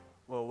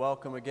Well,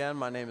 welcome again.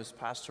 My name is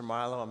Pastor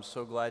Milo. I'm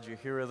so glad you're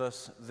here with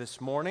us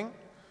this morning.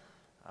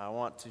 I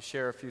want to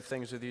share a few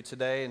things with you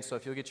today, and so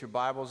if you'll get your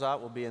Bibles out,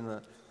 we'll be in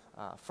the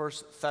 1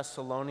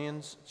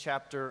 Thessalonians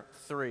chapter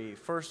 3.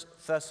 1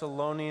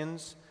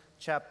 Thessalonians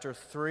chapter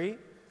 3,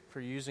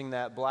 for using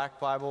that black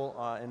Bible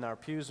in our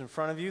pews in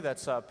front of you.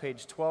 That's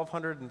page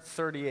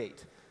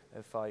 1238,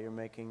 if you're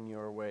making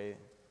your way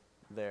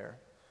there.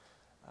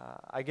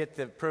 I get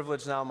the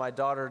privilege now, my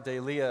daughter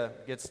Delia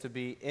gets to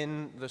be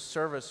in the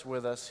service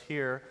with us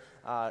here.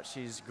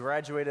 She's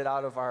graduated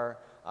out of our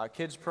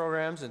kids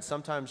programs, and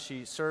sometimes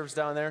she serves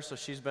down there, so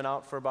she's been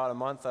out for about a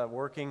month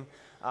working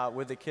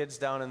with the kids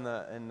down in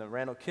the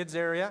Randall Kids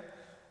area.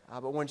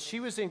 But when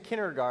she was in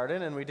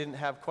kindergarten and we didn't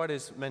have quite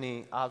as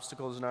many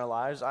obstacles in our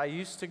lives, I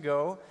used to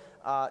go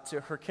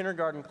to her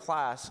kindergarten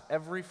class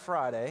every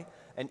Friday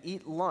and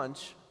eat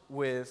lunch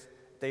with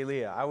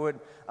Delia. I would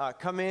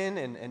come in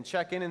and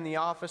check in the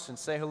office and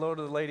say hello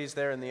to the ladies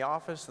there in the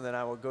office, and then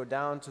I would go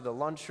down to the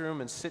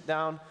lunchroom and sit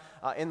down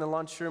in the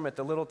lunchroom at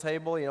the little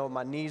table,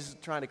 my knees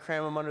trying to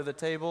cram them under the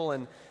table,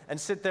 and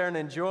sit there and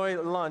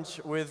enjoy lunch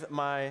with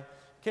my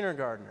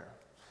kindergartner.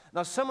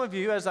 Now, some of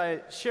you, as I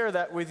share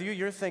that with you,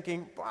 you're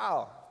thinking,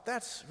 wow,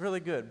 that's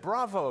really good.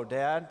 Bravo,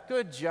 Dad.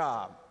 Good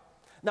job.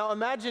 Now,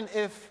 imagine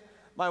if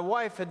my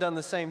wife had done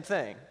the same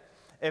thing.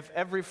 If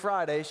every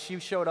Friday she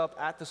showed up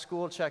at the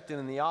school, checked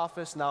in the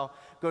office, now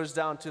goes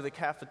down to the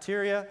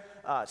cafeteria,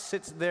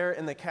 sits there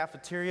in the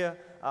cafeteria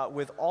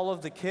with all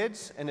of the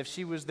kids, and if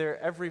she was there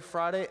every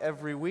Friday,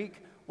 every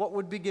week, what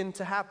would begin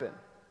to happen?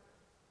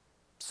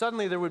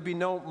 Suddenly there would be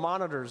no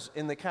monitors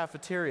in the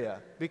cafeteria,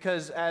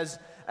 because as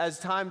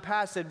time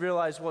passed, they'd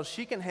realize, well,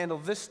 she can handle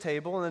this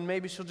table, and then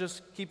maybe she'll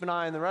just keep an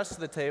eye on the rest of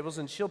the tables,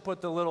 and she'll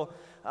put the little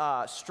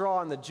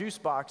straw in the juice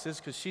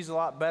boxes, because she's a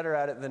lot better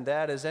at it than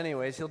Dad is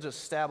anyways. He'll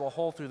just stab a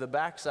hole through the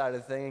backside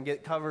of the thing and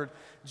get covered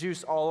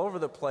juice all over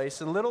the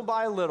place, and little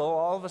by little,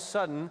 all of a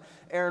sudden,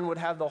 Erin would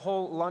have the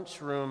whole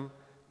lunchroom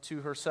to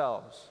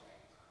herself.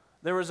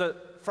 There was a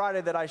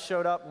Friday that I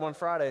showed up one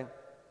Friday,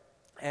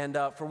 and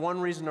for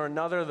one reason or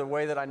another, the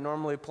way that I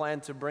normally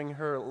planned to bring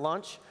her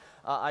lunch,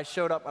 I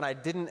showed up and I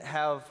didn't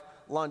have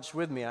lunch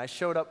with me. I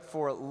showed up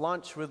for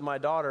lunch with my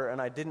daughter and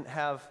I didn't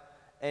have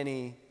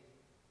any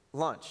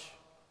lunch.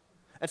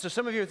 And so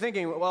some of you are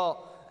thinking,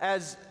 well,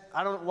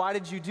 why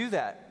did you do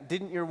that?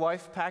 Didn't your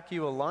wife pack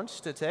you a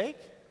lunch to take?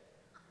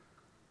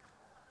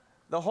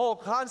 The whole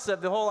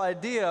concept, the whole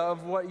idea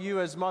of what you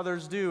as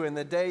mothers do in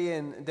the day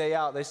in, day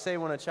out, they say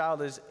when a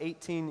child is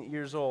 18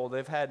 years old,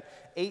 they've had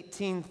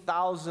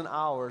 18,000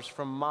 hours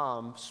from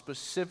mom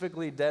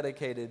specifically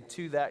dedicated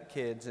to that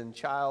kids and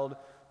child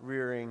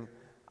rearing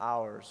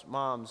hours.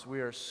 Moms,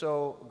 we are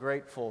so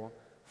grateful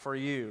for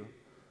you.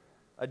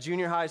 A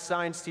junior high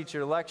science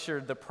teacher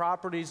lectured the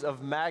properties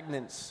of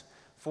magnets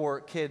for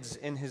kids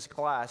in his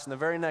class. And the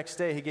very next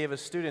day, he gave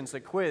his students a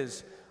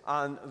quiz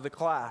on the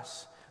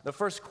class. The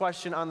first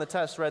question on the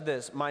test read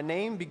this: my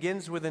name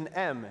begins with an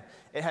M.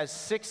 It has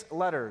 6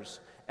 letters,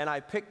 and I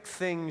pick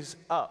things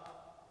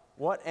up.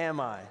 What am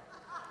I?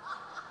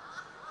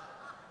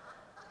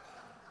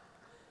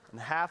 And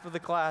half of the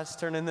class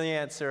turned in the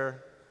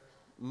answer,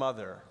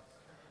 mother.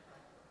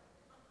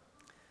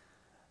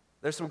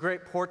 There's some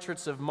great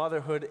portraits of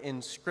motherhood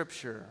in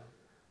Scripture.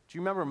 Do you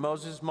remember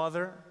Moses'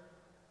 mother?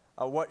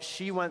 What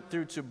she went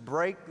through to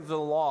break the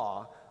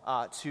law,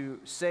 to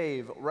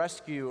save,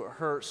 rescue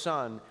her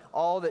son,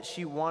 all that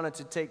she wanted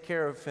to take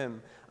care of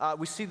him.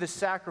 We see the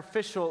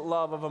sacrificial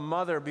love of a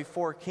mother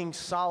before King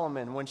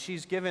Solomon when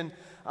she's given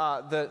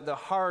the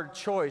hard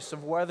choice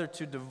of whether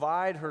to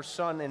divide her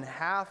son in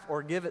half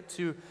or give it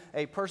to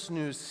a person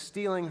who's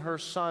stealing her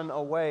son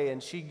away,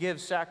 and she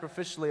gives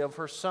sacrificially of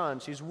her son.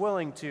 She's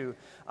willing to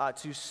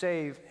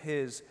save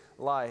his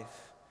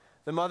life.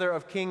 The mother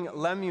of King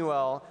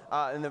Lemuel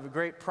in the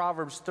great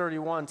Proverbs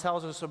 31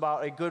 tells us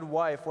about a good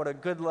wife, what a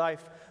good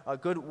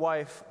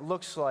wife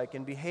looks like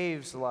and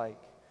behaves like.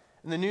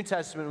 In the New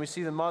Testament, we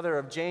see the mother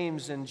of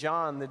James and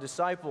John, the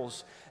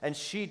disciples, and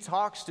she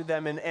talks to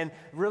them and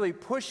really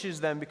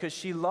pushes them because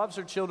she loves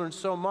her children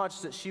so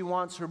much that she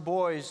wants her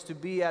boys to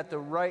be at the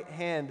right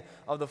hand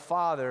of the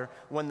Father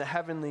when the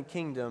heavenly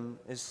kingdom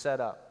is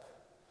set up.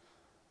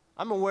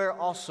 I'm aware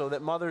also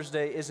that Mother's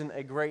Day isn't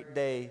a great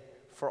day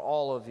for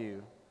all of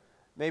you.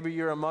 Maybe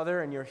you're a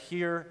mother and you're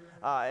here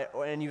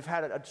and you've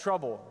had a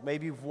trouble.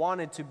 Maybe you've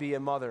wanted to be a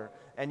mother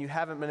and you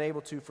haven't been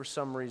able to for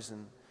some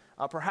reason.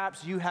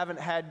 Perhaps you haven't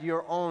had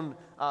your own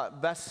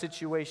best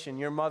situation.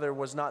 Your mother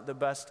was not the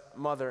best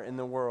mother in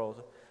the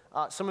world.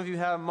 Some of you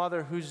have a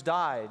mother who's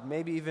died,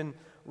 maybe even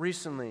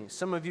recently.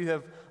 Some of you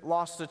have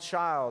lost a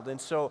child, and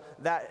so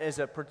that is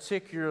a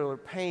particular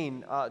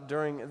pain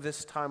during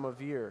this time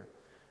of year.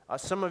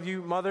 Some of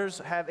you mothers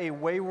have a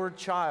wayward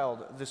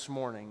child this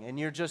morning, and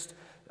you're just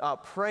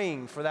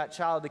praying for that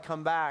child to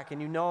come back, and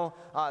you know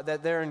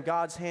that they're in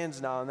God's hands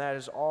now, and that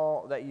is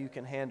all that you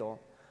can handle.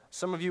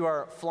 Some of you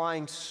are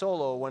flying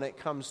solo when it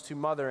comes to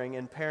mothering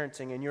and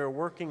parenting, and you're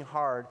working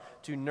hard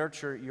to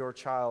nurture your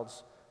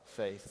child's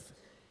faith.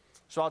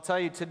 So I'll tell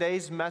you,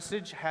 today's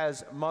message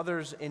has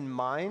mothers in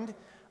mind,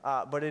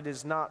 but it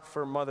is not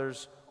for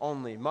mothers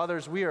only.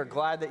 Mothers, we are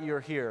glad that you're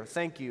here.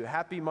 Thank you.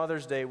 Happy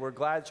Mother's Day. We're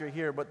glad you're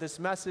here, but this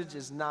message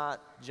is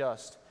not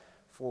just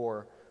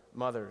for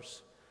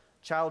mothers.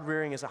 Child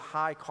rearing is a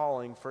high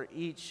calling for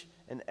each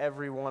and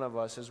every one of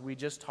us, as we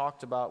just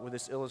talked about with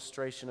this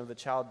illustration of the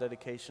child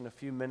dedication a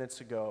few minutes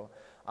ago,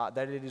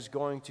 that it is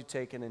going to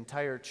take an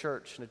entire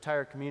church, an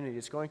entire community.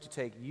 It's going to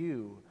take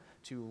you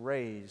to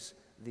raise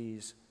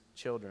these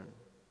children.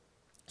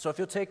 So if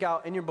you'll take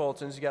out in your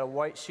bulletins, you got a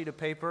white sheet of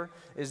paper,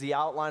 is the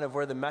outline of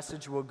where the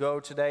message will go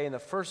today. And the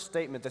first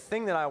statement, the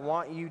thing that I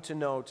want you to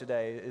know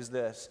today is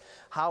this: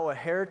 how a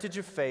heritage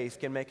of faith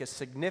can make a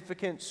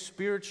significant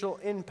spiritual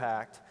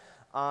impact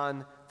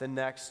on the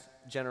next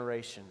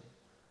generation.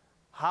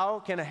 How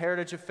can a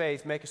heritage of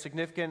faith make a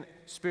significant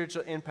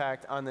spiritual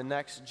impact on the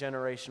next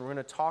generation? We're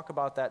going to talk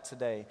about that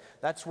today.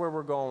 That's where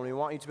we're going. We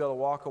want you to be able to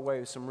walk away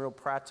with some real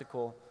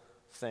practical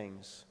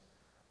things.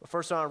 But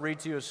first, I want to read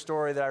to you a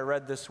story that I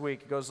read this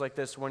week. It goes like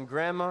this: when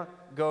grandma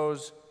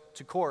goes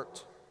to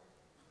court.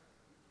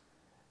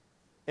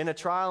 In a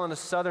trial in a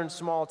southern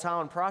small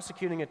town,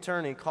 prosecuting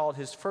attorney called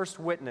his first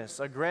witness,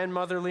 a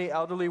grandmotherly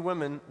elderly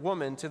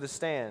woman, to the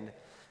stand.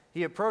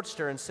 He approached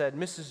her and said,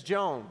 "Mrs.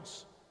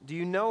 Jones, do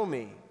you know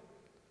me?"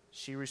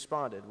 She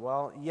responded,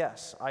 "Well,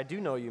 yes, I do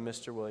know you,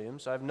 Mr.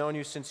 Williams. I've known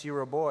you since you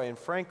were a boy, and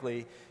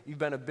frankly, you've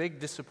been a big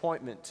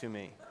disappointment to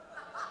me.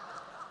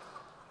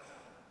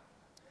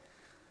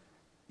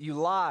 You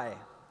lie,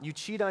 you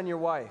cheat on your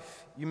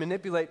wife, you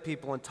manipulate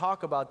people and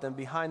talk about them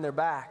behind their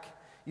back.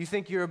 You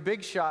think you're a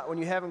big shot when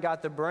you haven't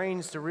got the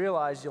brains to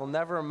realize you'll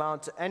never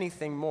amount to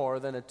anything more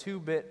than a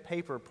 2-bit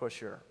paper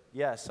pusher.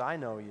 Yes, I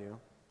know you."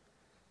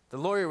 The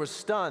lawyer was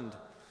stunned.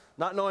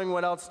 Not knowing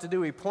what else to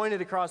do, he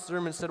pointed across the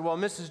room and said, "Well,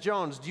 Mrs.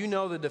 Jones, do you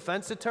know the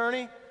defense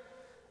attorney?"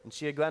 And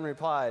she again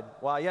replied,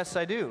 "Well, yes,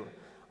 I do.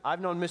 I've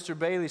known Mr.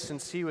 Bailey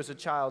since he was a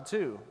child,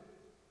 too.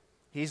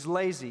 He's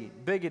lazy,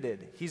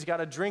 bigoted. He's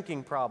got a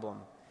drinking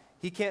problem.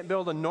 He can't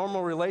build a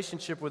normal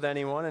relationship with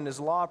anyone, and his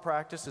law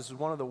practice is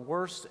one of the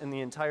worst in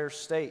the entire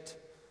state.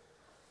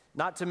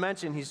 Not to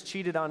mention, he's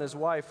cheated on his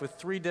wife with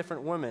 3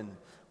 different women.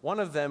 One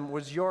of them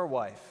was your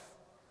wife."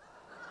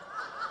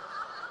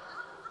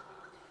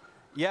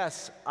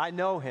 "Yes, I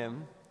know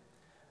him."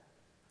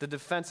 The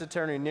defense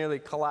attorney nearly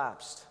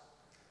collapsed.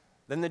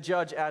 Then the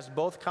judge asked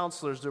both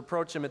counselors to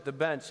approach him at the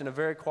bench, in a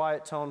very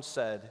quiet tone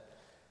said,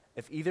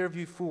 "If either of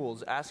you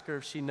fools ask her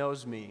if she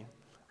knows me,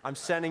 I'm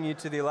sending you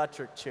to the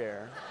electric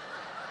chair."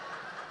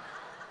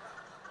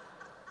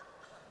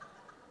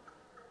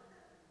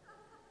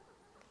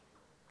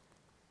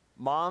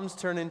 Moms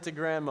turn into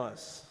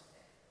grandmas,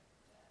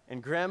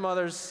 and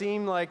grandmothers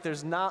seem like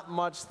there's not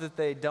much that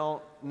they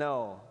don't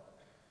know.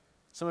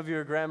 Some of you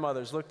are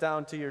grandmothers. Look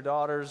down to your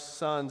daughters,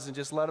 sons, and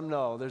just let them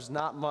know there's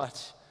not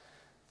much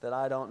that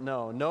I don't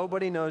know.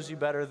 Nobody knows you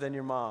better than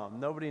your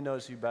mom. Nobody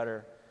knows you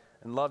better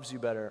and loves you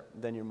better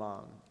than your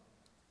mom.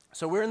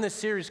 So we're in this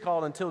series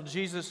called Until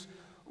Jesus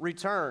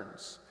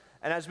Returns.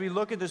 And as we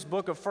look at this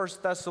book of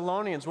 1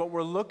 Thessalonians, what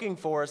we're looking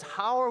for is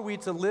how are we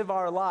to live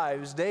our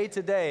lives day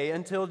to day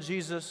until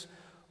Jesus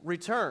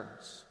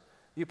returns?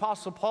 The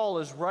Apostle Paul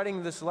is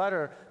writing this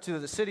letter to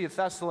the city of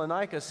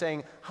Thessalonica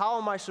saying, how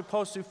am I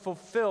supposed to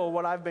fulfill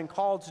what I've been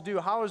called to do?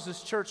 How is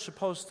this church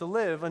supposed to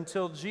live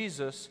until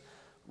Jesus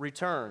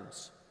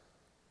returns?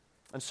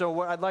 And so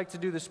what I'd like to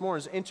do this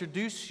morning is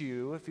introduce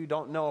you, if you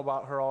don't know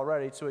about her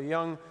already, to a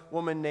young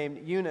woman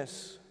named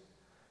Eunice.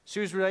 She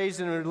was raised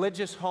in a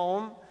religious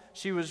home.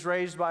 She was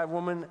raised by a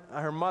woman,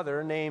 her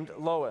mother, named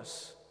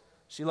Lois.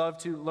 She loved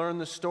to learn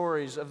the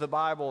stories of the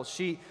Bible.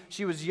 She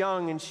was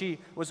young, and she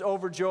was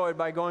overjoyed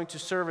by going to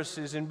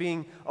services and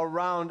being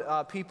around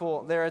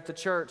people there at the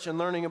church and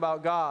learning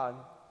about God.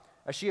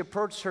 As she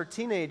approached her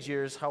teenage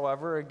years,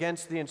 however,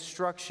 against the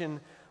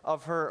instruction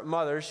of her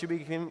mother, she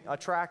became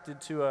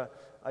attracted to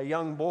a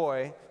young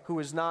boy who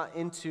was not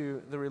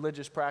into the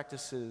religious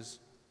practices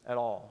at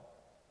all.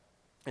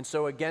 And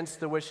so against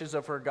the wishes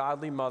of her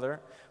godly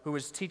mother, who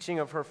was teaching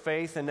of her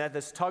faith, and at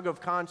this tug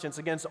of conscience,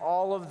 against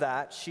all of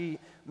that, she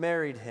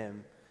married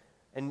him.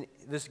 And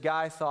this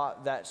guy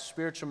thought that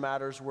spiritual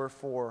matters were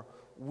for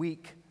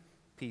weak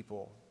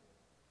people.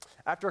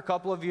 After a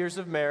couple of years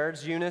of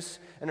marriage, Eunice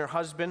and her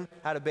husband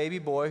had a baby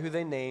boy who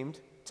they named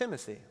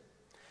Timothy.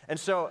 And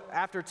so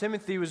after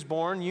Timothy was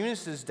born,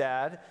 Eunice's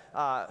dad,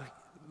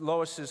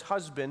 Lois's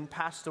husband,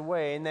 passed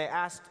away, and they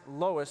asked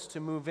Lois to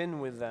move in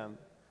with them.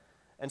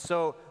 And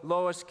so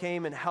Lois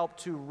came and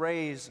helped to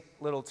raise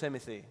little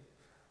Timothy.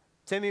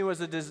 Timmy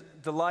was a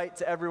delight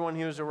to everyone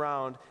he was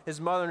around. His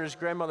mother and his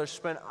grandmother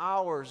spent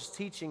hours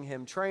teaching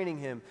him, training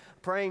him,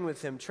 praying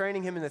with him,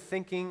 training him in the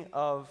thinking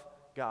of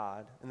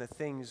God and the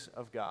things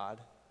of God.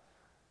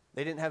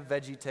 They didn't have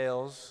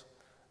VeggieTales.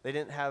 They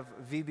didn't have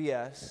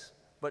VBS.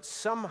 But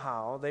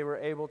somehow they were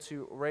able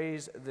to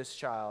raise this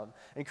child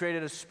and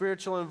created a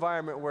spiritual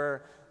environment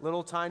where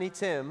little tiny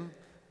Tim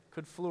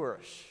could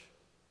flourish.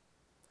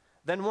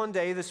 Then one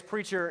day, this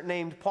preacher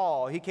named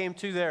Paul, he came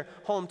to their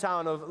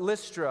hometown of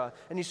Lystra,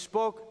 and he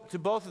spoke to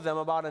both of them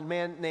about a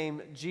man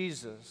named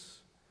Jesus.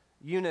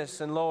 Eunice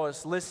and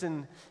Lois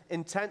listened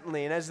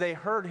intently, and as they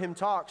heard him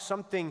talk,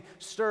 something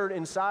stirred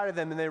inside of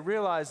them, and they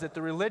realized that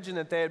the religion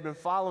that they had been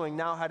following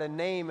now had a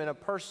name and a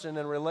person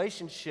and a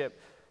relationship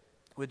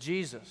with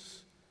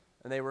Jesus,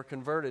 and they were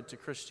converted to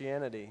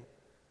Christianity.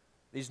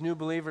 These new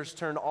believers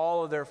turned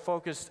all of their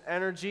focused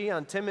energy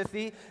on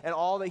Timothy and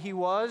all that he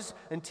was,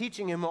 and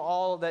teaching him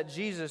all that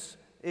Jesus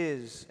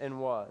is and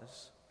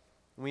was.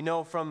 We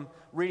know from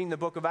reading the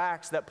book of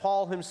Acts that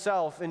Paul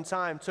himself in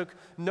time took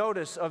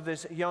notice of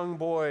this young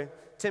boy,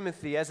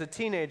 Timothy, as a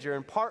teenager,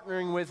 and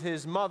partnering with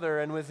his mother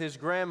and with his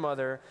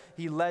grandmother,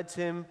 he led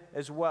him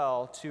as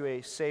well to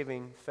a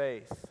saving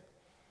faith.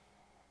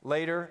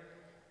 Later,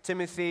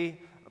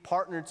 Timothy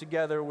partnered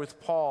together with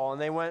Paul,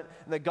 and they went,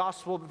 and the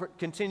gospel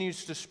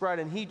continues to spread,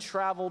 and he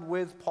traveled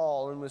with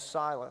Paul and with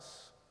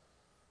Silas.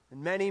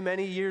 And many,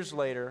 many years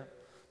later,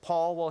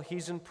 Paul, while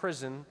he's in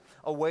prison,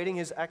 awaiting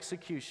his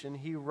execution,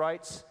 he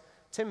writes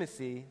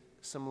Timothy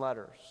some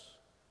letters.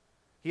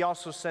 He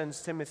also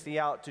sends Timothy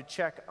out to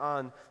check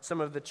on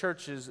some of the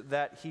churches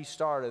that he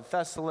started.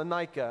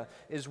 Thessalonica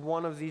is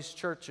one of these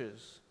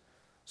churches.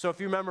 So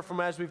if you remember from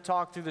as we've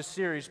talked through this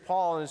series,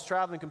 Paul and his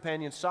traveling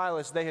companion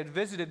Silas, they had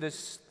visited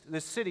this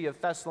city of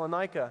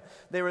Thessalonica.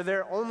 They were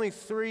there only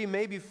 3,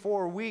 maybe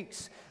 4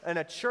 weeks, and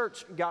a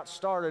church got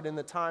started in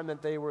the time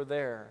that they were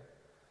there.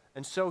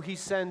 And so he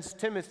sends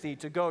Timothy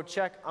to go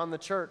check on the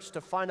church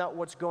to find out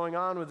what's going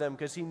on with them,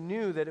 because he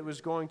knew that it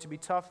was going to be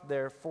tough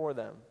there for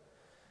them.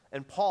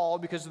 And Paul,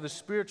 because of the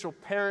spiritual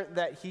parent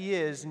that he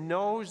is,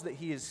 knows that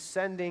he is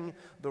sending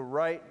the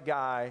right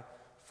guy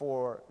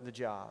for the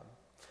job.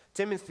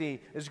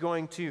 Timothy is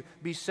going to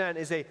be sent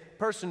as a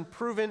person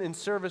proven in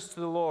service to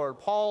the Lord.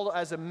 Paul,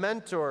 as a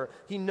mentor,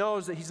 he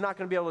knows that he's not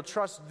going to be able to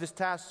trust this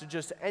task to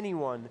just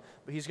anyone,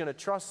 but he's going to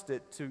trust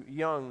it to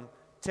young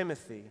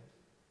Timothy.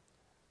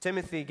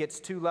 Timothy gets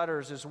 2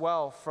 letters as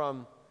well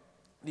from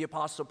the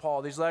Apostle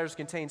Paul. These letters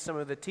contain some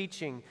of the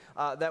teaching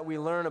that we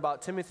learn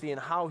about Timothy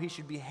and how he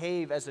should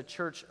behave as a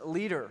church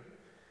leader.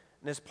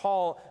 And as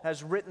Paul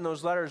has written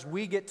those letters,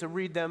 we get to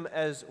read them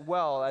as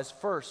well as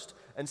 1st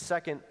and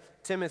 2nd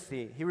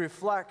Timothy. He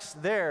reflects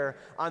there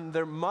on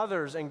their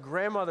mother's and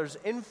grandmother's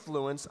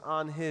influence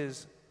on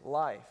his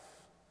life.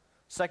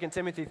 2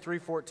 Timothy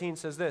 3:14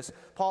 says this,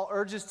 Paul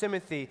urges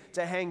Timothy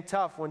to hang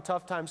tough when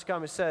tough times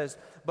come. It says,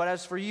 but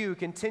as for you,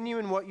 continue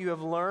in what you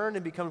have learned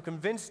and become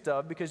convinced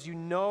of, because you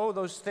know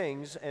those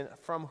things and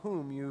from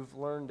whom you've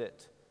learned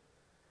it.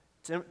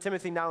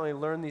 Timothy not only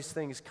learned these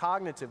things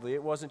cognitively,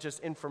 it wasn't just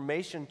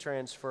information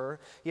transfer.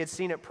 He had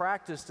seen it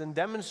practiced and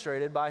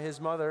demonstrated by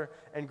his mother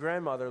and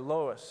grandmother,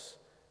 Lois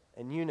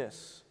and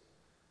Eunice.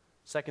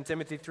 2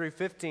 Timothy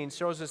 3:15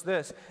 shows us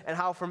this, and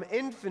how from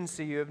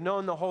infancy you have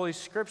known the Holy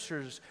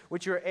Scriptures,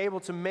 which are able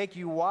to make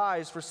you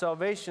wise for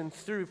salvation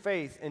through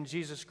faith in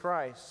Jesus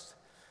Christ.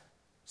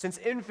 Since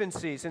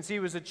infancy, since he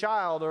was a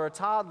child or a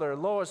toddler,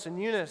 Lois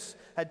and Eunice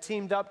had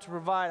teamed up to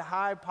provide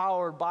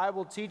high-powered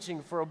Bible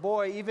teaching for a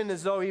boy, even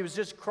as though he was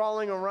just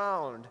crawling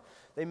around.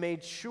 They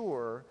made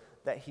sure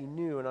that he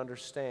knew and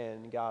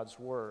understood God's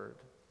Word.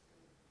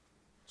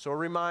 So a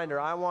reminder,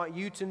 I want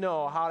you to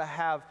know how to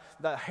have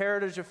the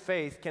heritage of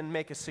faith can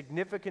make a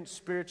significant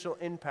spiritual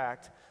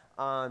impact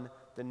on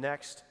the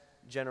next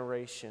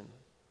generation.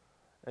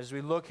 As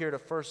we look here to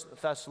 1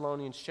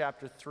 Thessalonians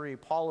chapter 3,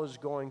 Paul is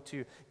going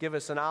to give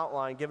us an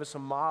outline, give us a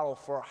model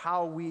for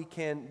how we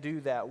can do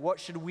that. What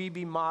should we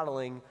be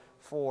modeling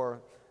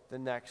for the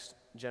next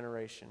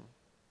generation?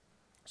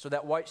 So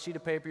that white sheet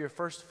of paper, your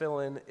first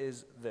fill-in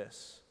is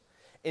this.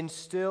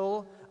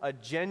 Instill a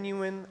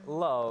genuine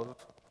love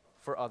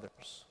for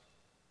others.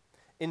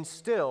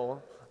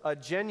 Instill a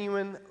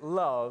genuine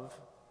love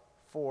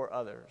for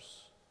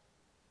others.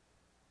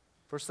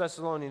 1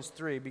 Thessalonians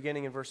 3,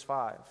 beginning in verse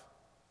 5.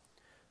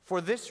 For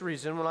this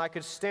reason, when I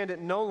could stand it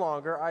no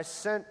longer, I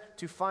sent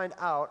to find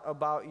out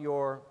about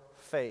your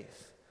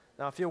faith.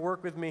 Now, if you'll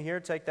work with me here,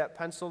 take that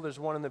pencil. There's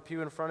one in the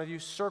pew in front of you.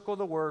 Circle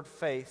the word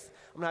faith.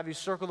 I'm going to have you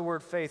circle the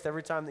word faith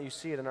every time that you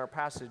see it in our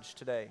passage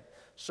today.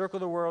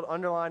 Circle the word,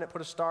 underline it,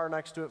 put a star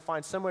next to it.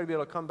 Find some way to be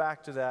able to come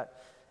back to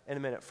that in a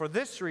minute. For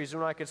this reason,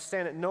 when I could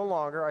stand it no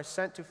longer, I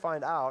sent to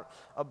find out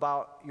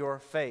about your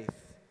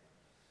faith.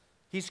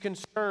 He's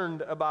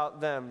concerned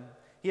about them.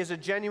 He has a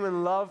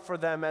genuine love for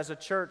them as a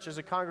church, as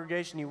a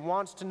congregation. He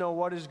wants to know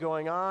what is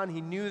going on.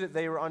 He knew that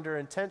they were under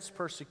intense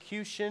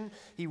persecution.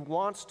 He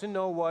wants to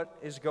know what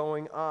is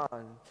going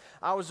on.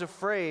 I was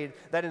afraid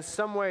that in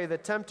some way the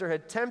tempter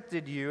had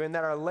tempted you and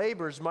that our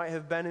labors might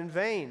have been in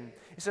vain.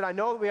 He said, I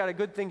know that we got a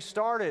good thing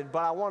started,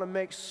 but I want to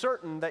make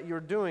certain that you're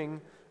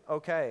doing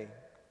okay.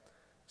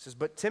 He says,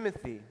 but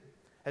Timothy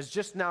has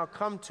just now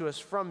come to us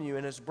from you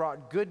and has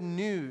brought good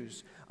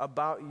news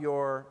about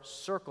your,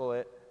 circle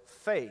it,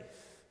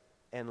 faith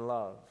and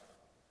love.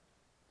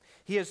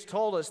 He has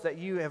told us that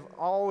you have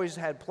always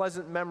had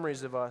pleasant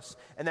memories of us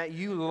and that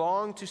you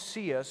long to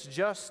see us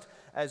just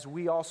as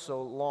we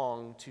also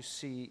long to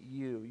see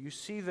you. You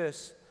see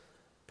this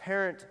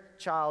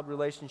parent-child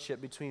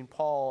relationship between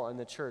Paul and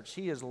the church.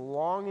 He is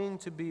longing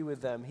to be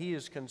with them. He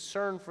is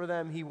concerned for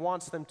them. He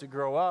wants them to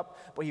grow up,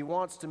 but he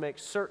wants to make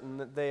certain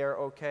that they are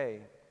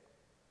okay.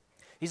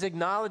 He's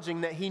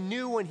acknowledging that he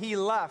knew when he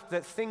left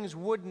that things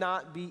would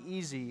not be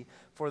easy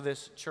for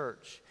this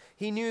church.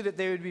 He knew that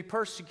they would be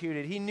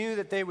persecuted. He knew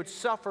that they would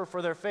suffer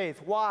for their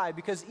faith. Why?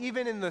 Because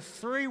even in the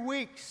 3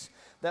 weeks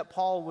that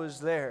Paul was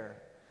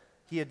there,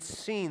 he had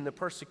seen the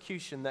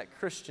persecution that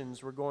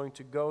Christians were going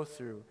to go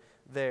through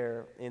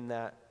there in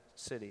that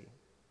city.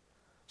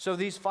 So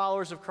these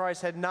followers of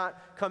Christ had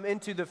not come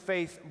into the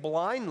faith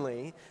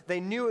blindly. They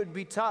knew it would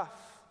be tough.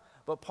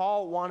 But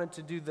Paul wanted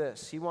to do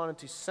this. He wanted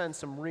to send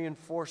some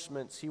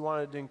reinforcements. He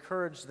wanted to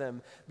encourage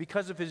them.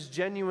 Because of his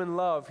genuine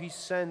love, he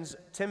sends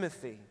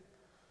Timothy.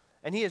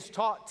 And he has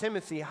taught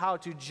Timothy how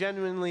to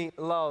genuinely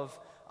love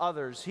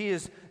others. He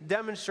has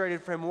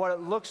demonstrated for him what it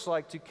looks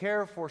like to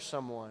care for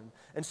someone.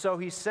 And so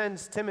he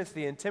sends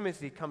Timothy, and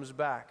Timothy comes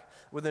back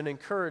with an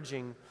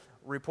encouraging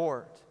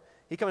report.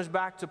 He comes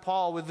back to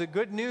Paul with the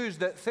good news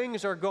that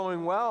things are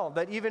going well,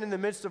 that even in the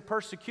midst of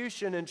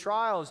persecution and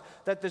trials,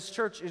 that this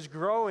church is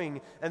growing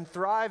and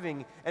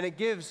thriving, and it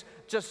gives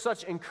just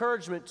such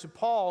encouragement to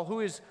Paul, who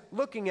is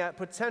looking at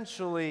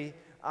potentially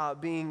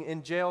being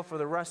in jail for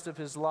the rest of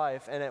his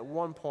life, and at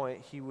one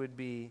point he would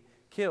be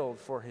killed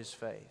for his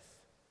faith.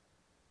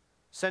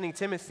 Sending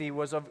Timothy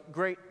was of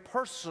great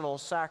personal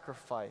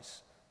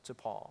sacrifice to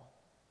Paul.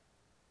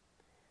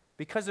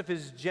 Because of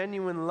his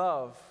genuine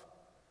love,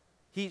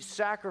 he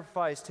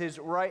sacrificed his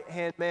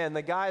right-hand man,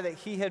 the guy that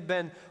he had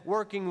been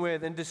working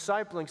with and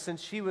discipling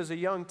since he was a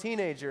young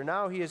teenager.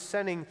 Now he is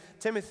sending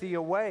Timothy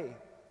away.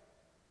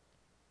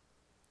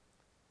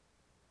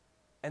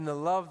 And the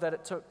love that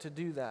it took to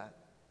do that,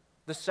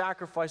 the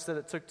sacrifice that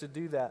it took to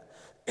do that,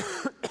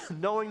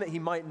 knowing that he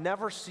might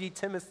never see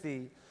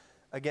Timothy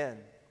again.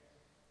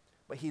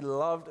 But he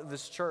loved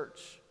this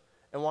church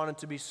and wanted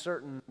to be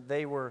certain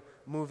they were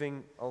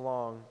moving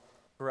along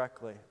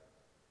correctly.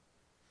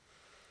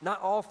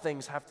 Not all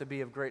things have to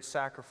be of great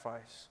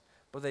sacrifice,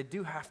 but they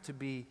do have to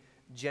be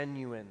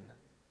genuine,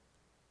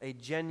 a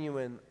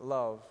genuine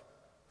love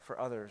for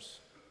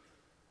others.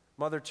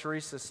 Mother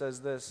Teresa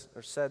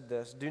said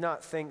this, do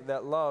not think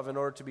that love, in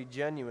order to be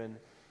genuine,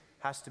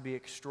 has to be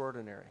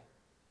extraordinary.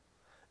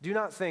 Do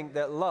not think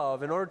that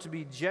love, in order to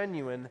be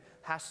genuine,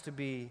 has to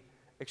be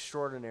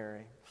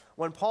extraordinary.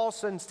 When Paul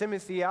sends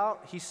Timothy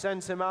out, he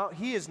sends him out.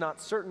 He is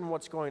not certain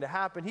what's going to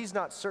happen. He's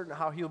not certain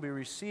how he'll be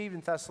received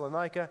in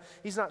Thessalonica.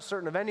 He's not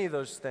certain of any of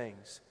those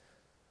things.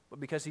 But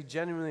because he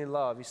genuinely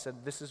loved, he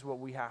said, this is what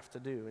we have to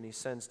do. And he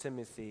sends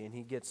Timothy, and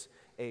he gets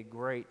a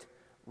great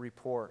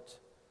report.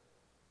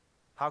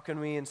 How can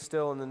we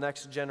instill in the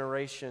next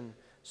generation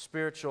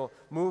spiritual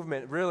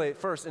movement? Really,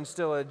 first,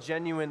 instill a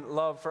genuine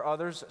love for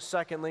others.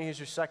 Secondly, here's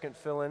your second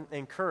fill-in,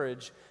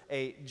 encourage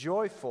a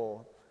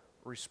joyful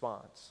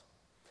response.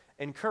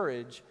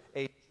 Encourage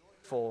a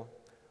joyful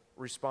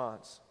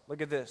response.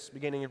 Look at this,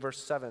 beginning in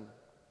verse 7.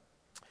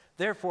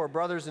 Therefore,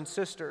 brothers and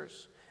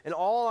sisters, in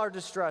all our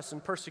distress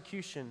and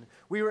persecution,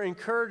 we were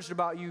encouraged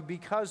about you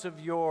because of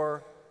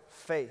your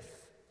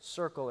faith.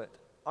 Circle it,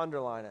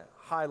 underline it,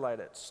 highlight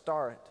it,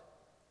 star it.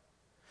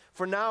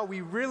 For now we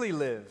really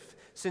live,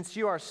 since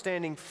you are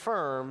standing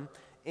firm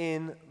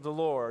in the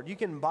Lord. You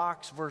can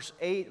box verse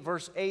 8.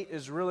 Verse 8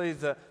 is really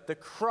the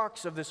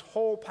crux of this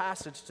whole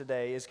passage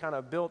today, is kind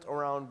of built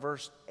around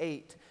verse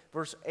 8.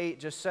 Verse 8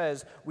 just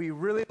says, we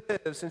really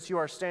live since you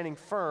are standing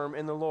firm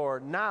in the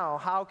Lord. Now,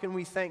 how can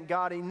we thank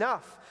God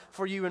enough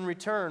for you in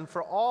return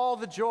for all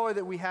the joy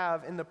that we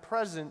have in the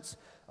presence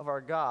of our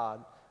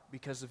God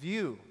because of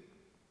you?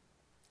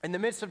 In the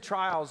midst of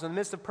trials, in the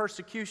midst of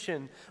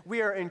persecution,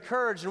 we are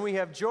encouraged and we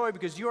have joy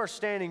because you are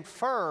standing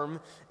firm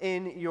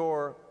in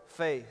your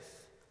faith.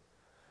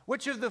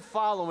 Which of the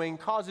following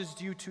causes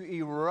you to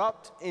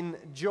erupt in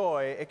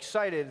joy,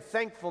 excited,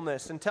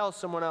 thankfulness, and tell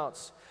someone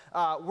else,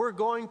 we're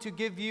going to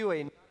give you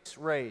a nice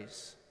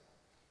raise?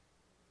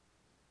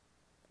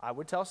 I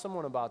would tell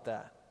someone about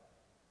that.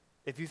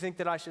 If you think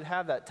that I should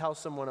have that, tell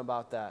someone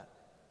about that.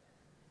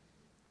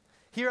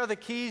 Here are the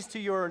keys to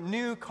your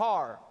new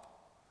car.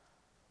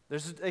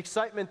 There's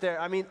excitement there.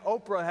 I mean,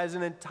 Oprah has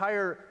an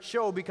entire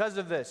show because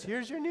of this.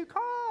 Here's your new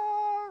car,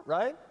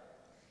 right?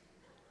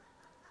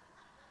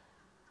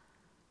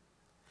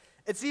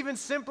 It's even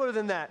simpler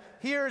than that.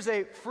 Here's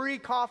a free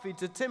coffee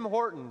to Tim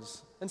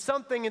Hortons, and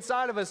something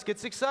inside of us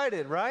gets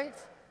excited, right?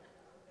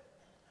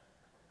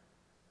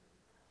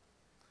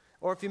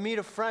 Or if you meet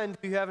a friend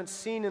who you haven't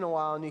seen in a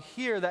while and you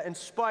hear that in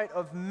spite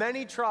of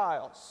many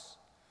trials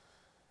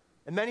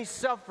and many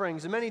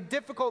sufferings and many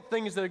difficult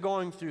things they're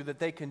going through, that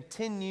they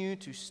continue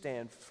to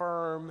stand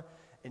firm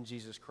in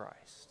Jesus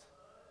Christ.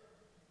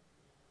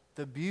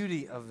 The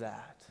beauty of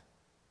that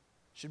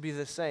should be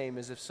the same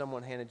as if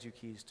someone handed you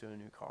keys to a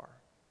new car.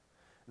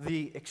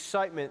 The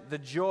excitement, the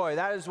joy,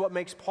 that is what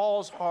makes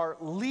Paul's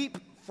heart leap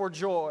for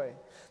joy.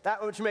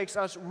 That which makes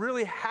us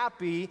really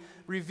happy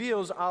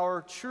reveals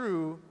our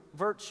true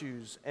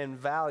virtues and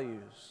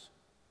values.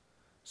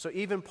 So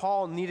even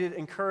Paul needed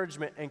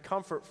encouragement and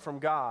comfort from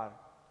God.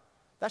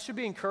 That should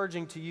be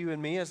encouraging to you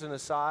and me as an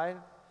aside,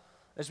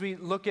 as we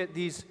look at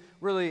these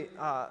really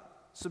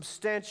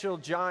substantial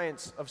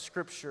giants of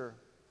Scripture.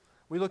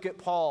 We look at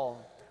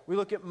Paul, we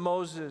look at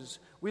Moses,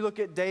 we look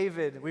at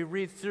David, we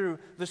read through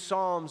the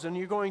Psalms, and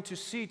you're going to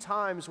see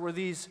times where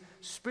these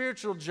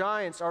spiritual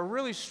giants are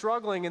really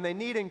struggling and they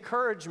need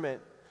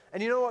encouragement.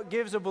 And you know what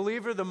gives a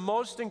believer the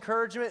most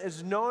encouragement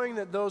is knowing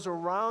that those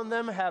around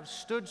them have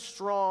stood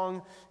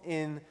strong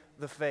in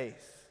the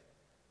faith.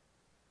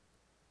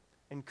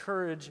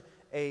 Encourage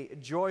a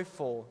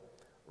joyful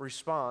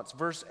response.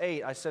 Verse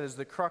 8, I said, is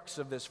the crux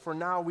of this. For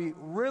now we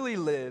really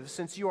live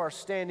since you are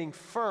standing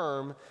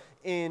firm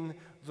in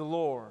the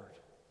Lord.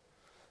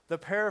 The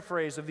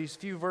paraphrase of these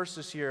few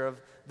verses here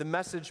of the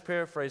Message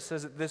paraphrase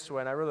says it this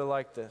way, and I really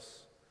like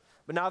this.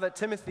 But now that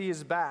Timothy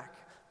is back,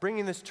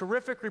 bringing this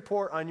terrific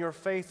report on your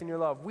faith and your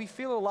love, we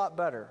feel a lot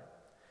better.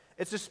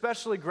 It's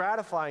especially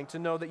gratifying to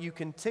know that you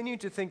continue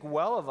to think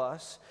well of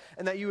us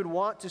and that you would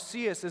want to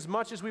see us as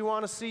much as we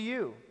want to see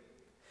you.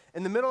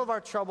 In the middle of our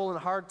trouble and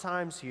hard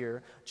times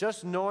here,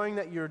 just knowing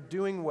that you're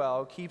doing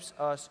well keeps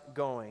us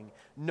going.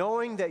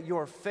 Knowing that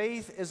your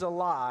faith is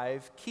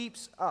alive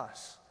keeps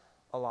us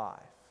alive.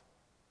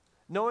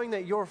 Knowing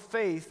that your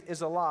faith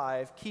is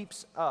alive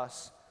keeps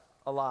us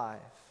alive.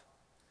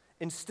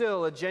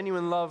 Instill a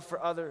genuine love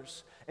for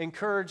others.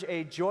 Encourage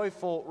a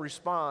joyful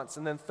response.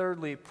 And then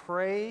thirdly,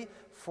 pray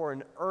for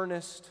an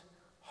earnest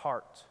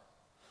heart.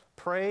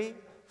 Pray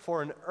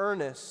for an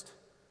earnest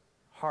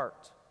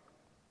heart.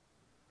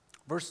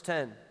 Verse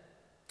 10,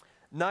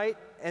 night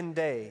and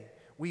day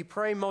we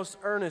pray most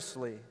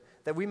earnestly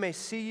that we may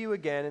see you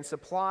again and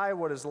supply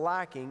what is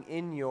lacking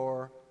in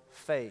your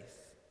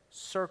faith.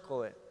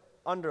 Circle it,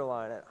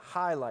 underline it,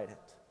 highlight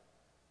it.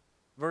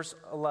 Verse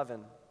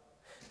 11,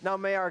 now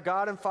may our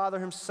God and Father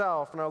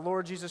himself and our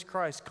Lord Jesus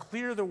Christ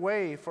clear the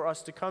way for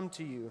us to come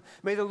to you.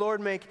 May the Lord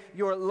make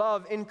your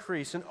love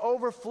increase and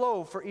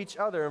overflow for each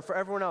other and for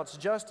everyone else,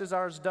 just as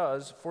ours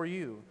does for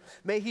you.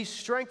 May he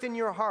strengthen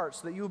your hearts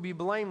so that you will be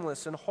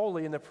blameless and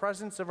holy in the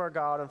presence of our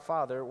God and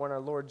Father when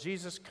our Lord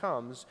Jesus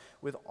comes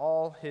with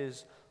all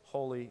his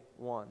holy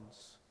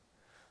ones.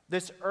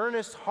 This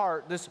earnest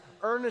heart, this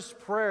earnest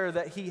prayer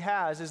that he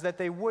has is that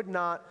they would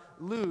not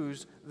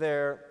lose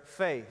their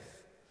faith.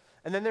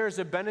 And then there is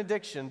a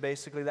benediction,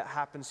 basically, that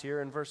happens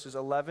here in verses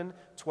 11,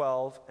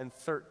 12, and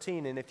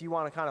 13. And if you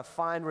want to kind of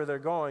find where they're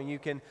going, you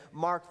can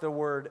mark the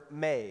word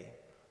may.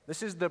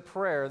 This is the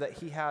prayer that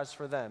he has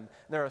for them.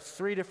 And there are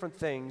three different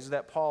things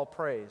that Paul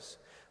prays.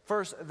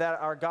 First, that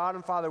our God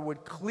and Father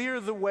would clear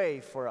the way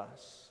for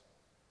us.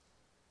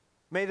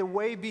 May the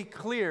way be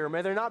clear.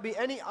 May there not be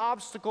any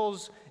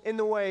obstacles in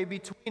the way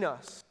between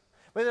us.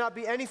 May there not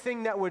be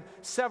anything that would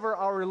sever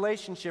our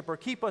relationship or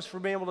keep us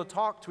from being able to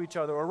talk to each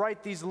other or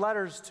write these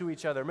letters to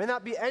each other. May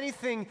not be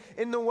anything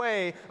in the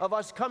way of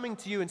us coming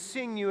to you and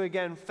seeing you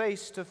again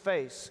face to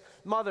face.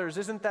 Mothers,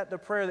 isn't that the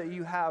prayer that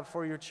you have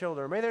for your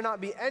children? May there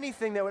not be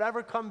anything that would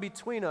ever come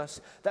between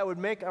us that would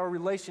make our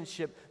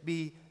relationship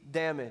be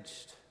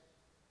damaged.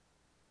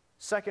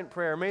 Second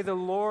prayer, may the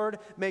Lord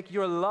make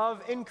your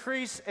love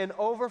increase and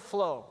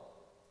overflow.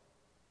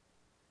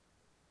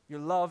 Your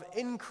love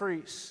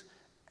increase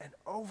and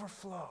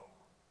overflow.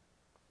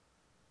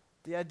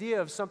 The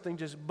idea of something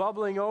just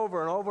bubbling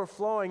over and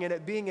overflowing and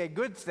it being a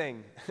good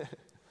thing.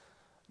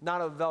 Not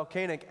a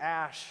volcanic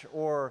ash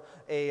or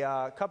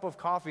a cup of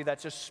coffee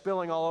that's just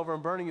spilling all over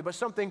and burning you, but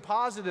something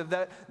positive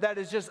that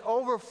is just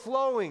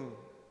overflowing.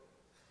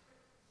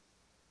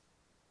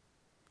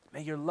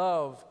 May your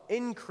love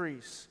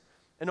increase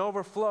and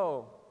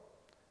overflow,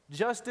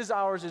 just as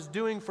ours is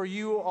doing for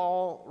you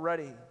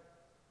already.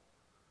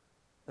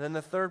 And then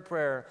the third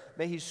prayer,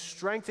 may he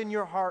strengthen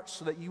your heart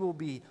so that you will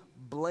be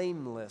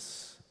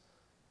blameless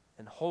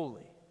and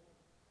holy.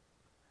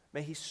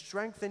 May he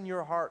strengthen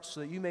your heart so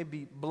that you may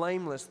be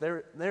blameless.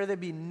 There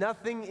be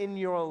nothing in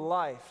your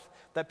life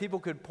that people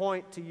could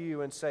point to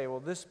you and say, well,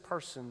 this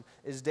person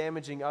is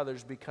damaging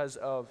others because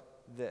of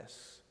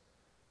this.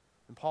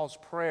 And Paul's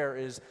prayer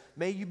is,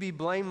 may you be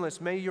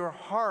blameless. May your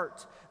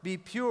heart be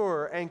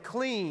pure and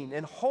clean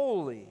and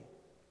holy.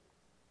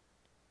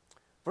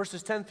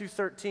 Verses 10 through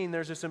 13,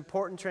 there's this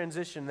important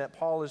transition that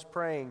Paul is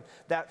praying,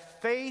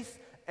 that faith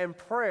and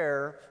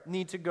prayer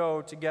need to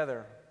go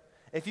together.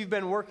 If you've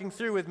been working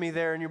through with me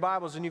there in your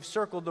Bibles and you've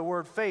circled the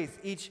word faith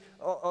each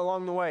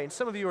along the way, and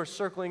some of you are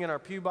circling in our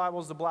pew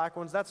Bibles, the black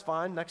ones, that's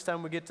fine. Next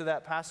time we get to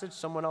that passage,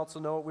 someone else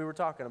will know what we were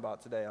talking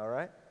about today, all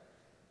right?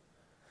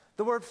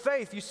 The word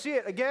faith, you see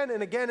it again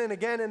and again and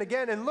again and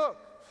again, and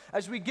look,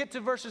 as we get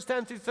to verses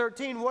 10 through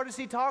 13, what does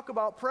he talk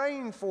about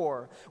praying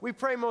for? We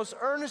pray most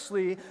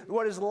earnestly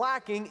what is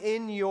lacking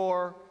in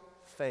your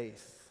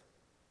faith.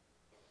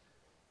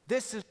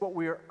 This is what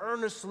we are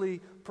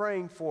earnestly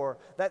praying for,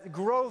 that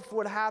growth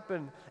would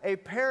happen. A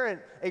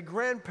parent, a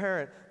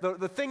grandparent,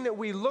 the thing that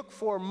we look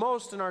for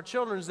most in our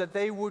children is that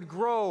they would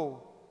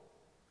grow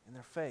in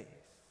their faith.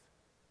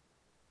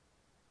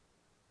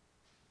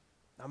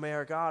 Now may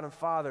our God and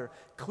Father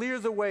clear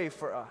the way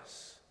for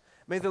us.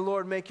 May the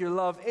Lord make your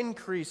love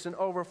increase and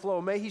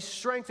overflow. May he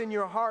strengthen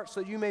your heart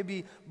so that you may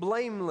be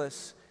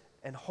blameless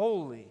and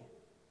holy.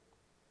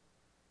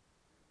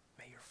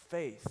 May your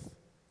faith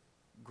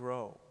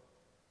grow.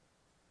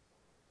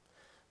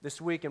 This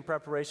week, in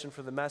preparation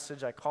for the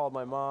message, I called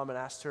my mom and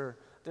asked her,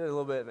 did a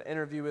little bit of an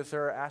interview with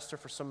her, asked her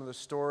for some of the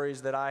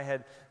stories that I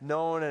had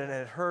known and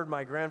had heard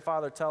my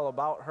grandfather tell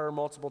about her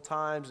multiple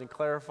times, and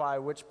clarify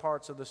which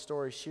parts of the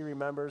story she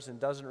remembers and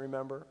doesn't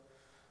remember.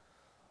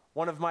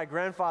 One of my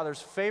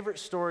grandfather's favorite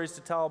stories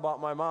to tell about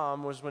my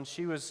mom was when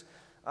she was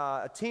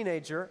a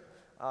teenager.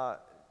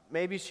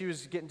 Maybe she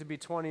was getting to be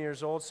 20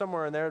 years old,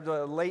 somewhere in there,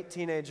 a late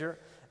teenager.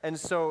 And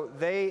so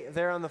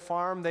there on the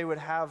farm, they would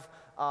have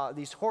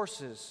these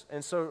horses.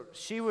 And so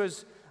she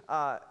was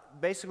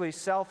basically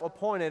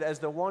self-appointed as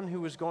the one who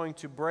was going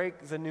to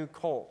break the new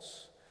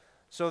colts.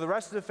 So the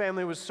rest of the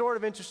family was sort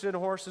of interested in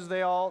horses.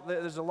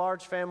 There's a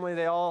large family.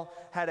 They all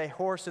had a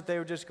horse that they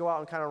would just go out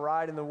and kind of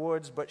ride in the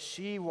woods, but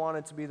she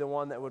wanted to be the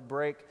one that would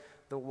break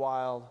the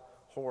wild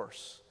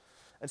horse.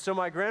 And so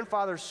my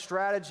grandfather's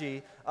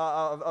strategy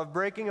of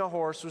breaking a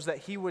horse was that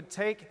he would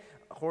take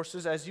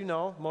horses, as you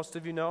know, most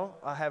of you know,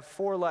 have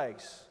 4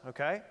 legs,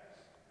 okay?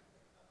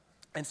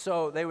 And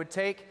so they would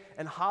take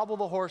and hobble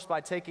the horse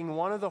by taking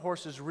one of the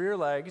horse's rear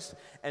legs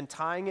and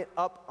tying it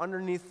up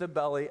underneath the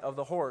belly of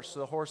the horse. So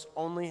the horse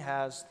only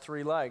has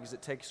 3 legs.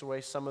 It takes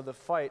away some of the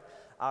fight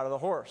out of the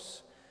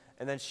horse.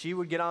 And then she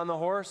would get on the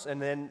horse,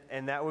 and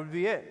that would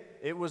be it.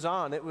 It was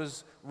on. It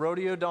was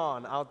rodeo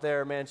dawn out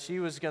there, man. She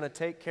was going to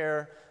take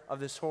care of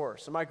this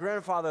horse. And my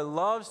grandfather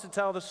loves to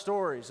tell the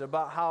stories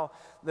about how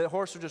the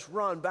horse would just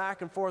run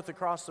back and forth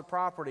across the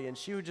property, and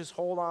she would just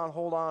hold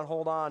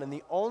on. And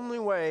the only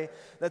way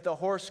that the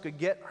horse could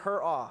get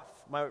her off,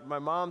 my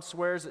mom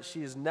swears that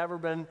she has never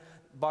been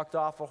bucked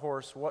off a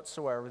horse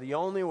whatsoever. The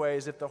only way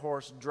is if the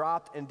horse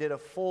dropped and did a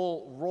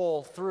full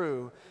roll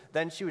through,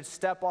 then she would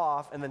step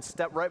off and then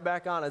step right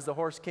back on as the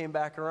horse came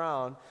back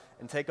around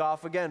and take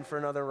off again for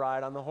another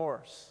ride on the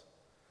horse.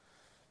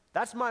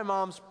 That's my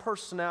mom's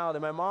personality.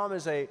 My mom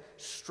is a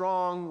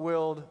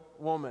strong-willed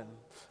woman.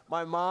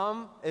 My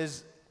mom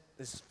is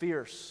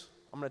fierce.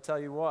 I'm going to tell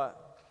you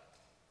what.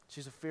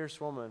 She's a fierce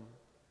woman.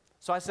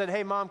 So I said,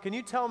 hey, Mom, can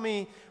you tell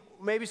me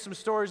maybe some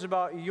stories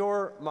about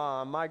your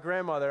mom, my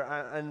grandmother,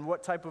 and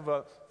what type of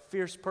a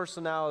fierce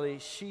personality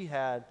she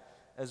had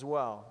as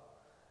well?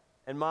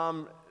 And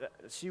Mom,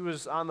 she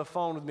was on the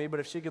phone with me, but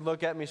if she could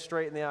look at me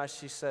straight in the eye,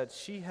 she said,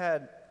 she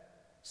had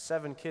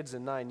 7 kids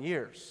in 9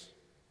 years.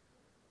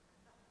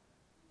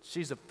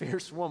 She's a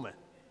fierce woman.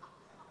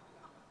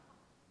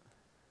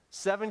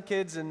 7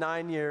 kids in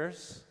 9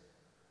 years.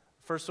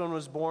 First one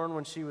was born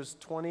when she was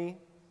 20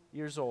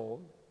 years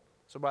old.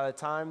 So by the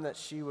time that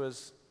she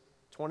was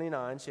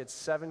 29, she had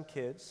 7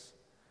 kids.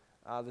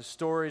 The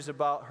stories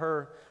about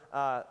her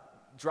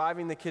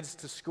driving the kids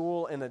to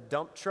school in a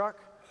dump truck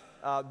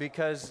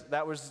because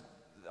that was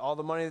all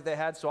the money that they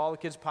had, so all the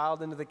kids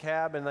piled into the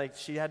cab, and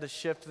she had to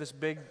shift this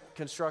big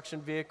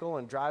construction vehicle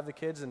and drive the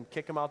kids and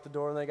kick them out the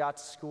door when they got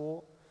to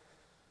school.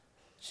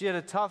 She had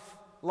a tough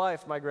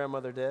life, my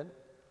grandmother did.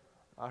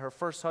 Her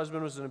first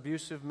husband was an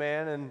abusive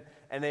man,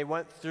 and they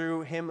went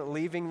through him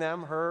leaving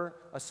them, her,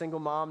 a single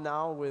mom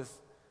now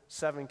with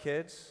 7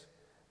 kids.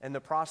 And the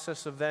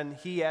process of then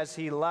as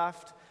he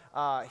left,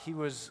 he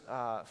was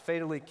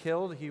fatally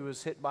killed. He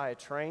was hit by a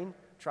train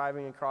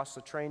driving across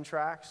the train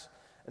tracks.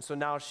 And so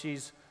now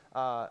she's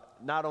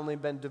not only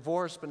been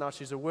divorced, but now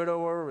she's a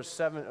widow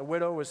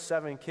with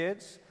 7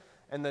 kids.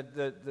 And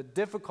the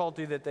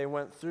difficulty that they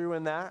went through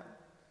in that.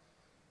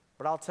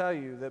 But I'll tell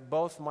you that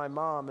both my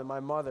mom and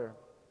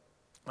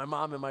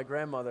my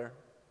grandmother,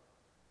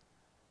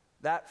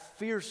 that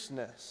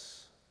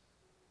fierceness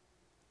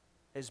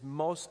is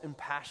most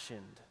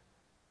impassioned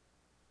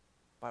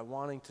by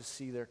wanting to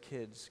see their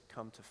kids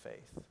come to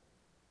faith.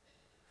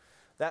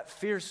 That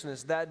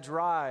fierceness, that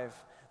drive,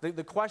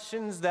 the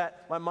questions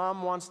that my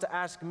mom wants to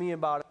ask me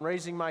about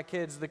raising my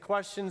kids, the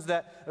questions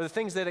that are the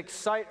things that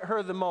excite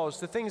her the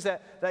most, the things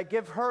that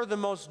give her the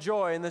most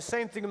joy. And the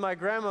same thing with my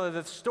grandmother,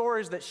 the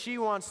stories that she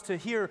wants to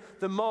hear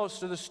the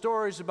most are the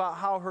stories about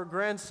how her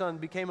grandson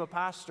became a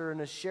pastor and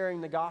is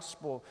sharing the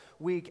gospel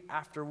week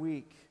after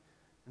week.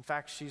 In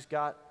fact, she's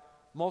got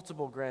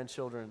multiple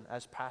grandchildren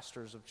as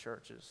pastors of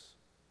churches.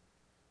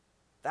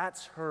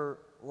 That's her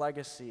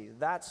legacy.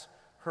 That's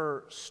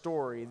her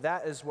story.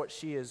 That is what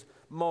she is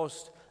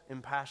most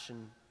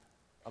impassioned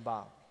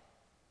about.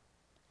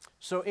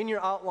 So in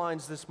your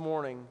outlines this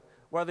morning,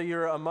 whether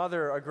you're a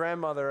mother, a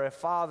grandmother, a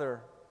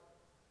father,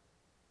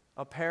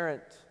 a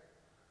parent,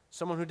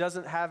 someone who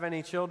doesn't have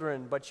any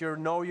children, but you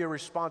know your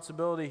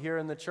responsibility here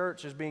in the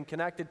church is being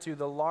connected to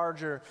the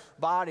larger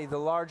body, the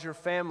larger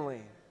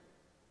family,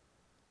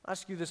 I'll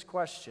ask you this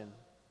question.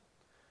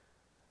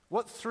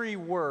 What 3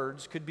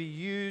 words could be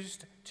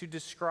used to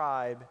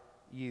describe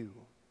you?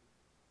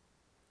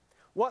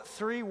 What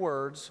 3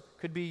 words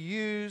could be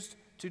used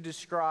to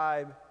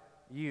describe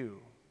you?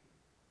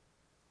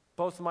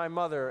 Both my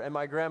mother and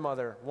my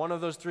grandmother, one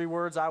of those 3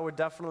 words I would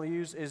definitely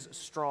use is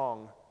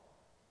strong.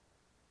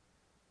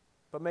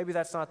 But maybe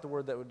that's not the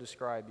word that would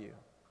describe you.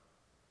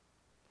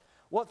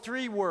 What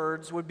 3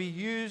 words would be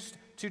used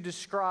to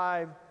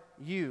describe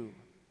you?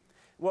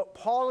 what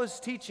Paul is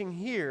teaching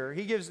here,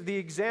 he gives the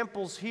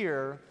examples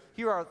here.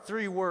 Here are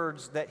three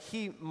words that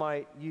he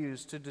might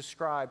use to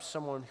describe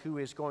someone who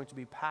is going to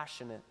be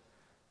passionate.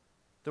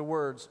 The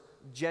words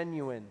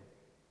genuine,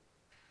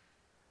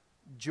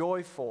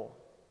 joyful,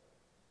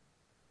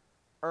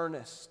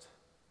 earnest.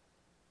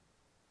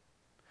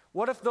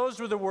 What if those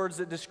were the words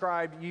that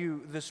described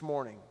you this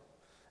morning?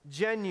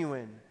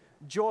 Genuine,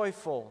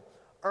 joyful,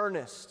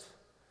 earnest.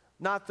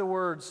 Not the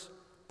words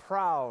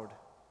proud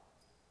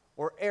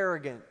or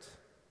arrogant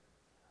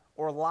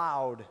or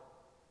loud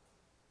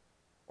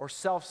or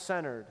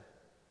self-centered.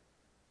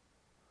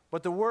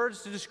 But the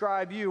words to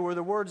describe you were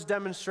the words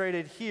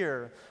demonstrated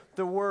here.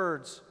 The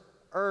words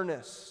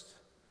earnest,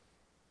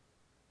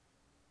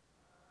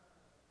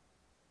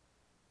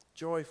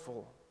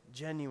 joyful,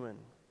 genuine.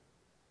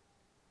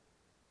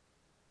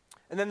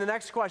 And then the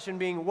next question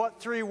being, what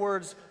three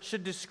words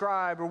should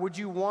describe or would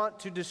you want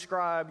to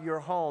describe your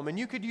home? And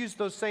you could use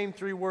those same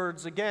three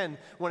words again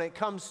when it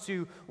comes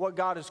to what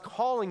God is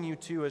calling you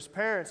to as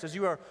parents, as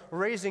you are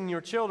raising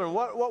your children.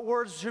 What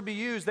words should be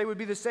used? They would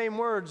be the same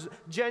words: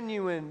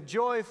 genuine,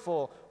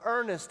 joyful,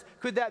 earnest.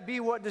 Could that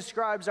be what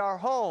describes our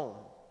home?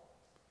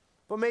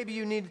 But maybe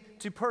you need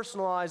to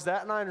personalize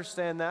that, and I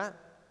understand that.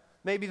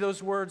 Maybe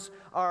those words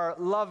are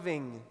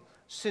loving,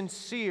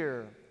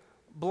 sincere,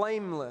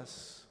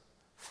 blameless,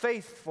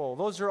 faithful.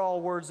 Those are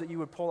all words that you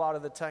would pull out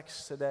of the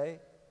text today.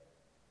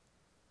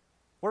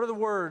 What are the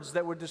words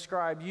that would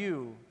describe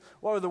you?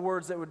 What are the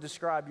words that would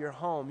describe your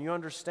home? You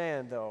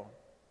understand, though,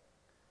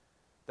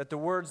 that the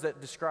words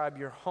that describe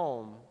your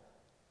home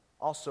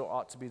also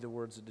ought to be the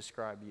words that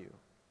describe you.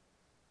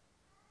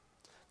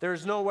 There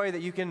is no way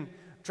that you can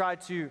try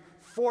to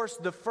force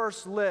the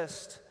first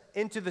list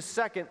into the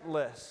second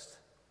list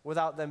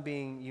without them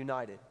being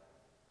united.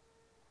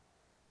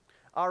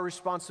 Our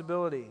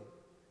responsibility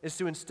is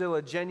to instill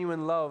a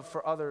genuine love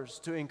for others,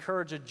 to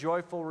encourage a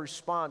joyful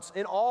response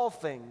in all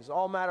things,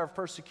 all matter of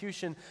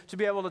persecution, to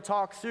be able to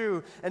talk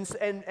through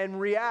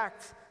and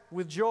react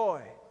with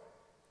joy.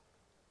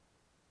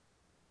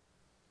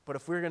 But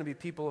if we're going to be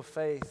people of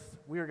faith,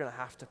 we are going to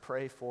have to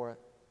pray for it.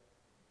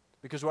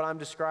 Because what I'm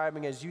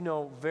describing, as you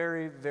know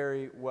very,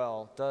 very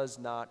well, does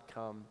not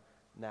come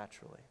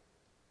naturally.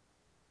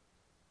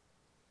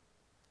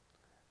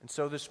 And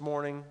so this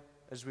morning,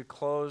 as we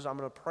close, I'm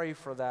going to pray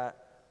for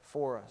that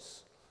for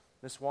us.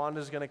 Miss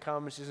Wanda's going to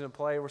come and she's going to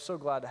play. We're so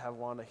glad to have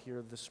Wanda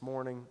here this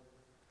morning.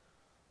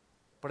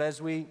 But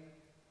as we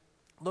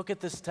look at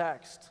this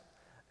text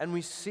and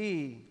we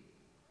see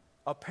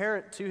a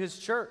parent to his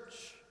church,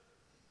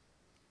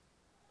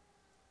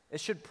 it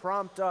should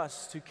prompt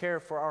us to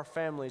care for our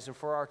families and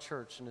for our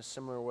church in a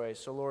similar way.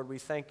 So Lord, we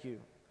thank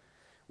you.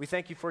 We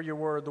thank you for your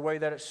word, the way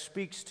that it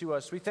speaks to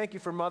us. We thank you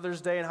for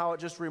Mother's Day and how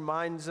it just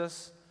reminds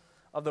us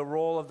of the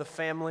role of the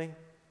family.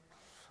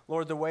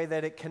 Lord, the way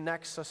that it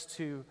connects us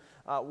to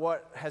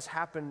what has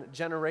happened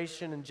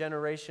generation and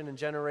generation and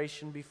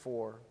generation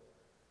before.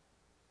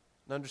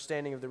 An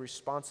understanding of the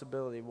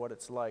responsibility of what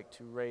it's like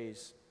to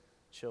raise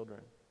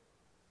children.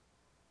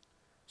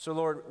 So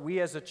Lord, we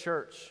as a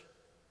church,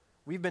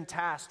 we've been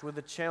tasked with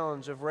the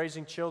challenge of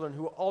raising children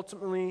who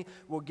ultimately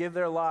will give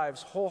their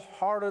lives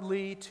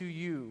wholeheartedly to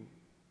you,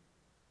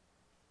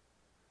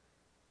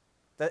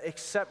 that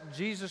accept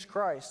Jesus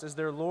Christ as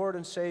their Lord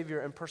and Savior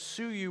and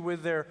pursue you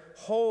with their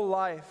whole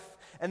life,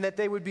 and that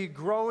they would be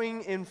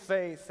growing in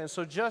faith. And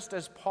so just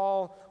as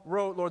Paul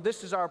wrote, Lord,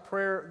 this is our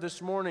prayer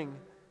this morning,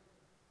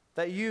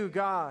 that you,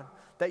 God,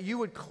 that you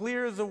would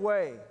clear the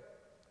way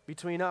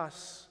between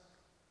us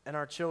and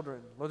our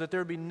children. Lord, that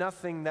there would be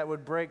nothing that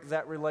would break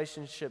that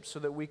relationship so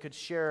that we could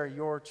share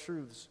your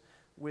truths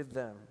with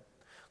them.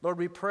 Lord,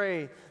 we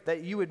pray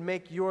that you would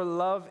make your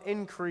love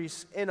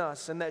increase in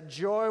us and that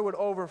joy would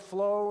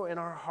overflow in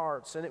our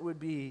hearts and it would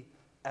be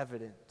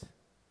evident.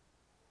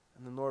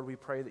 And then, Lord, we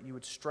pray that you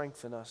would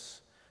strengthen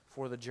us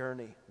for the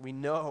journey. We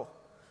know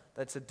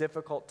that's a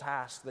difficult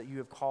task that you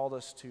have called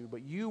us to,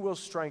 but you will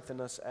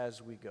strengthen us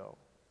as we go.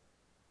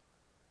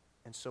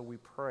 And so we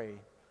pray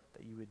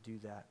that you would do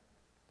that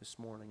this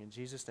morning. In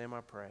Jesus' name I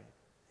pray,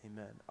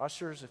 amen.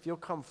 Ushers, if you'll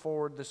come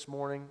forward this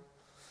morning.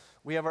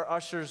 We have our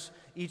ushers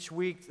each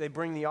week. They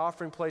bring the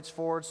offering plates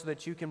forward so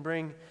that you can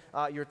bring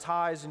your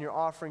tithes and your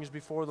offerings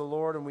before the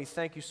Lord, and we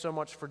thank you so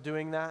much for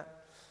doing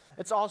that.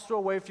 It's also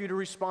a way for you to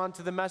respond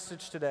to the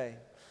message today.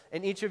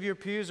 In each of your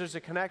pews, there's a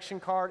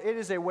connection card. It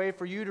is a way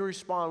for you to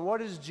respond.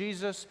 What is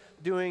Jesus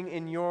doing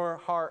in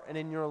your heart and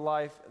in your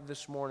life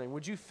this morning?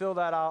 Would you fill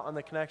that out on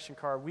the connection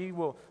card? We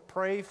will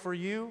pray for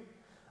you.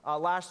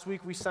 Last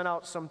week, we sent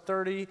out some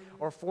 30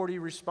 or 40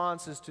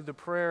 responses to the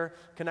prayer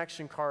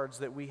connection cards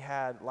that we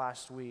had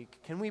last week.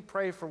 Can we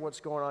pray for what's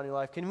going on in your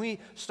life? Can we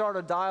start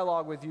a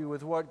dialogue with you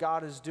with what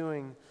God is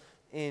doing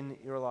in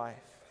your life?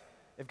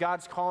 If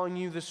God's calling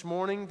you this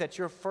morning, that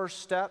your first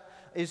step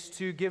is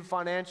to give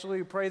financially,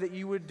 we pray that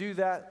you would do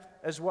that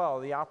as well.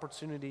 The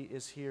opportunity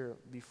is here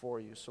before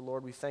you. So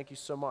Lord, we thank you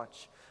so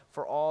much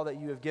for all that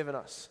you have given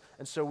us.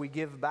 And so we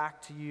give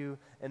back to you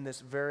in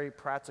this very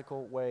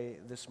practical way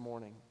this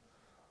morning.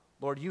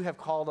 Lord, you have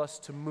called us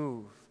to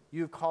move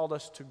You have called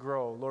us to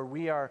grow. Lord,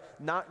 we are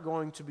not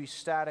going to be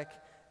static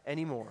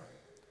anymore.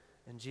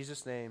 In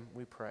Jesus' name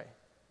we pray.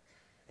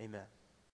 Amen.